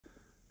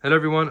Hello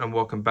everyone and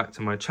welcome back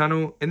to my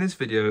channel. In this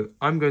video,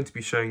 I'm going to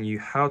be showing you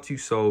how to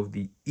solve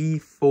the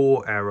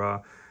E4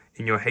 error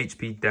in your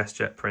HP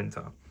Deskjet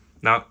printer.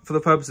 Now, for the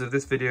purpose of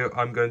this video,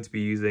 I'm going to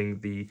be using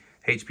the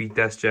HP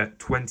Deskjet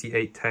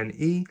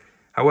 2810E.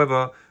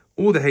 However,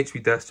 all the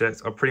HP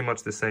Deskjets are pretty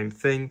much the same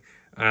thing.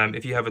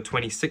 If you have a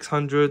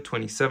 2600,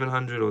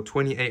 2700 or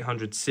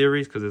 2800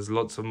 series, because there's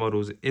lots of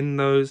models in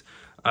those,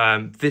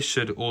 this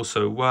should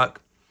also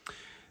work.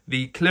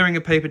 The clearing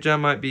of paper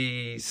jam might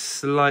be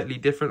slightly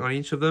different on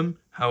each of them.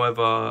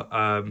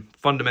 However,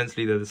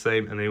 fundamentally they're the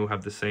same and they all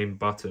have the same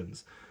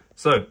buttons.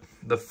 So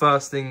the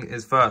first thing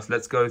is first,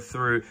 let's go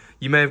through.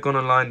 You may have gone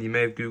online, you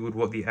may have Googled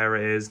what the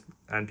error is,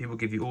 and people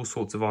give you all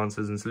sorts of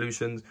answers and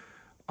solutions.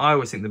 I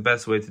always think the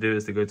best way to do it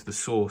is to go to the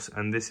source,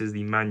 and this is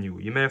the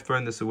manual. You may have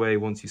thrown this away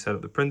once you set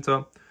up the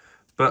printer,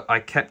 but I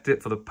kept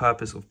it for the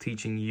purpose of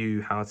teaching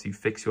you how to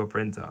fix your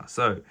printer.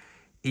 So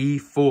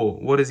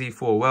E4, what is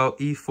E4? Well,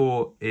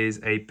 E4 is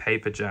a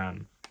paper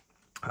jam.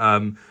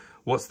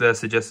 What's the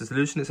suggested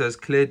solution? It says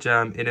clear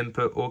jam in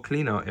input or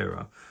clean out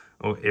error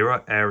or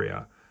error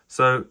area.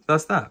 So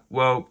that's that.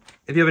 Well,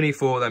 if you have an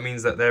E4, that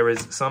means that there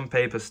is some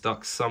paper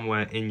stuck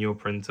somewhere in your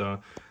printer,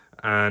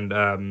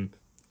 and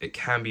it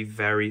can be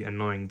very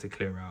annoying to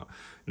clear out.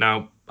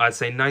 Now, I'd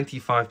say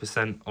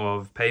 95%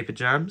 of paper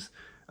jams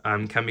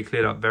can be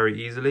cleared up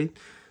very easily.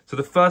 So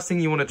the first thing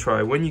you want to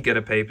try when you get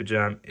a paper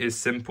jam is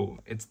simple.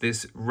 It's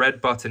this red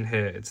button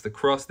here. It's the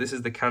cross. This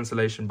is the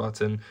cancellation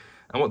button.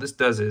 And what this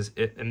does is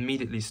it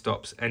immediately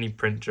stops any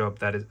print job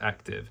that is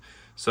active.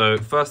 So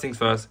first things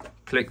first,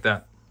 click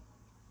that.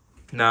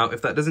 Now,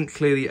 if that doesn't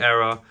clear the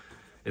error,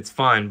 it's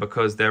fine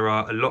because there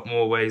are a lot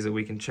more ways that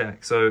we can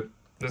check. So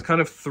there's kind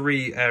of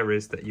three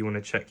areas that you want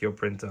to check your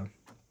printer.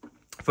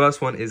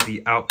 First one is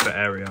the output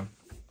area.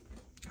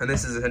 And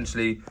this is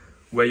essentially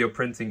where your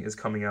printing is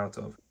coming out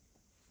of.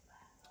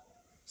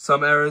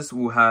 Some errors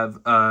will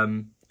have,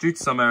 due to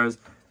some errors,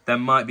 there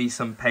might be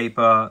some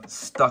paper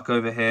stuck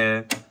over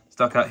here,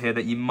 stuck out here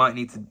that you might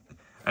need to,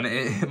 and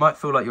it might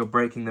feel like you're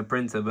breaking the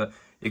printer, but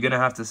you're going to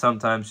have to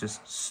sometimes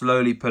just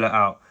slowly pull it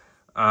out.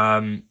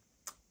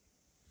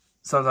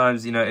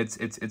 Sometimes, you know,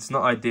 it's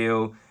not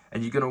ideal,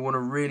 and you're going to want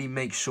to really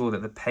make sure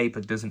that the paper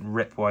doesn't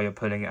rip while you're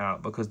pulling it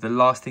out, because the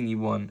last thing you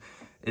want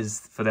is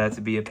for there to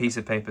be a piece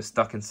of paper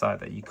stuck inside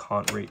that you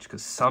can't reach,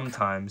 because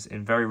sometimes,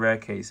 in very rare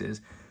cases,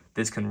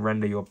 this can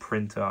render your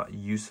printer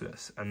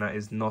useless, and that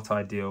is not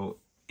ideal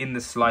in the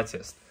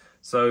slightest.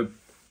 So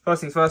first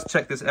things first,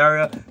 check this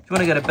area. If you want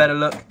to get a better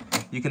look,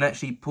 you can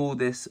actually pull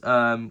this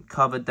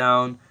cover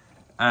down,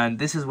 and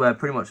this is where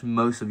pretty much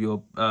most of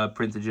your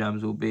printer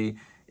jams will be.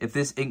 If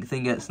this ink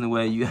thing gets in the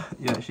way, you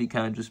actually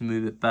can just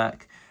move it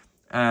back,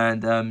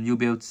 and you'll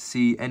be able to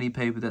see any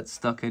paper that's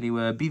stuck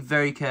anywhere. Be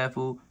very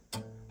careful.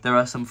 There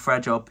are some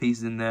fragile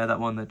pieces in there. That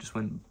one that just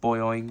went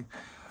boing.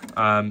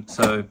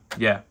 So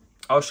yeah,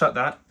 I'll shut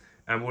that.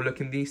 And we'll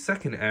look in the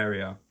second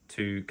area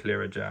to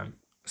clear a jam.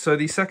 So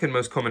the second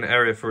most common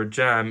area for a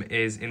jam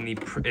is in the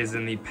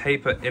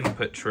paper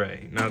input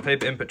tray. Now, the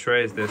paper input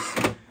tray is this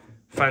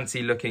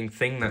fancy looking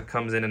thing that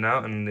comes in and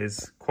out and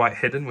is quite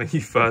hidden when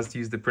you first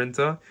use the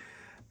printer.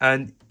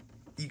 And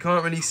you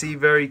can't really see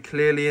very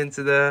clearly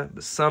into there,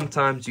 but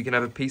sometimes you can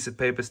have a piece of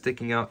paper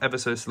sticking out ever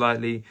so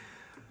slightly.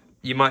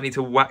 You might need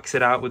to wax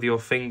it out with your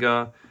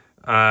finger,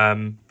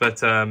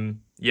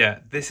 yeah,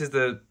 this is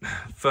the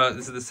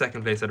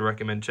second place I'd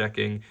recommend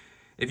checking.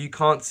 If you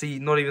can't see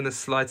not even the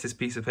slightest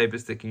piece of paper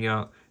sticking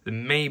out,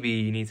 then maybe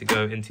you need to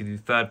go into the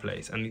third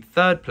place. And the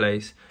third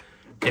place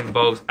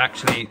involves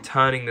actually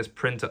turning this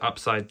printer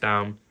upside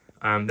down.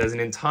 There's an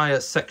entire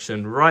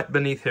section right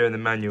beneath here in the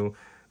manual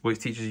which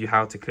teaches you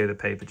how to clear the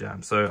paper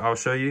jam. So I'll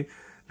show you.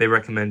 They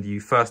recommend you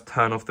first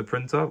turn off the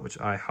printer, which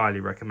I highly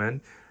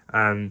recommend.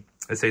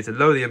 They say to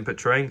lower the input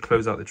tray and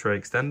close out the tray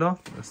extender.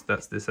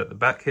 That's this at the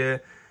back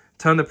here.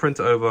 Turn the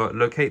printer over,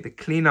 locate the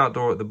clean out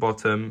door at the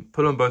bottom,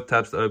 pull on both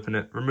tabs to open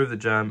it, remove the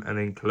jam, and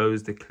then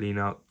close the clean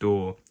out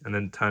door, and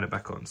then turn it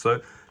back on.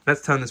 So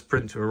let's turn this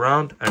printer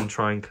around and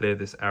try and clear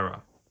this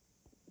error.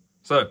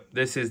 So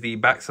this is the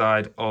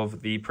backside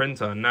of the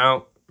printer.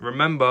 Now,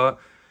 remember,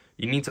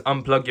 you need to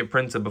unplug your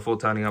printer before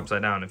turning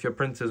upside down. If your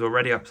printer is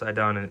already upside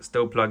down and it's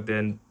still plugged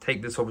in,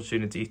 take this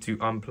opportunity to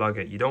unplug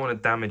it. You don't want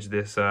to damage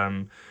this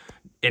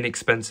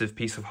inexpensive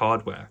piece of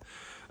hardware.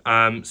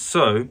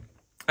 So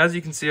as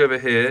you can see over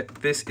here,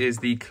 this is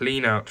the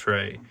clean out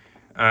tray.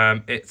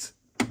 It's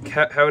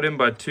held in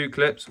by two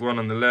clips, one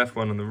on the left,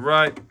 one on the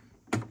right.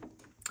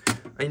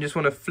 And you just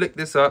want to flick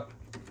this up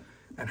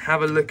and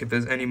have a look if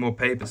there's any more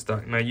paper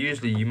stuck. Now,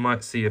 usually you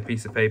might see a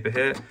piece of paper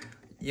here.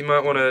 You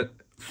might want to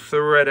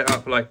thread it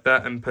up like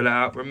that and pull it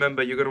out.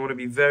 Remember, you're going to want to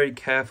be very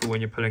careful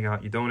when you're pulling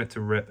out. You don't want it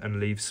to rip and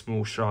leave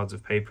small shards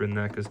of paper in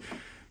there, because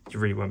you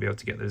really won't be able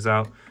to get those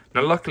out.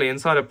 Now, luckily,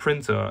 inside a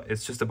printer,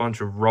 it's just a bunch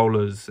of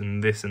rollers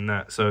and this and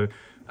that. So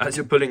as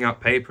you're pulling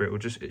out paper,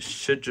 it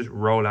should just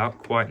roll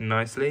out quite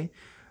nicely.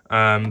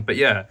 But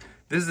yeah,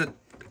 this is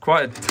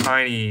quite a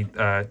tiny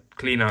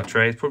clean out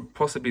tray. It's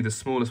possibly the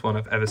smallest one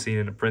I've ever seen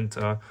in a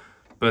printer.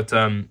 But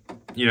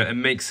you know, it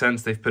makes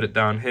sense they've put it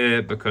down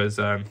here because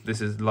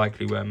this is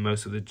likely where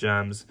most of the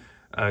jams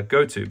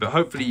go to. But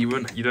hopefully you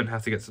don't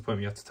have to get to the point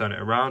where you have to turn it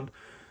around.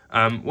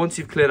 Once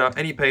you've cleared out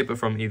any paper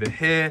from either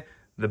here,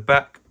 the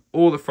back,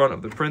 or the front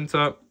of the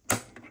printer, you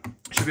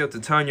should be able to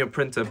turn your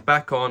printer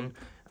back on,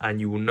 and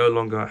you will no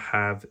longer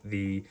have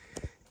the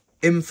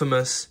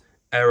infamous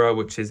error,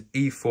 which is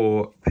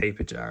E4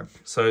 paper jam.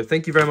 So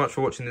thank you very much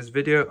for watching this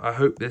video. I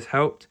hope this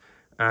helped,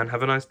 and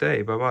have a nice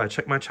day. Bye bye.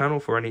 Check my channel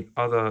for any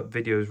other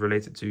videos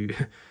related to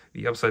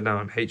the upside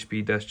down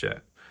HP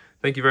Deskjet.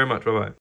 Thank you very much. Bye bye.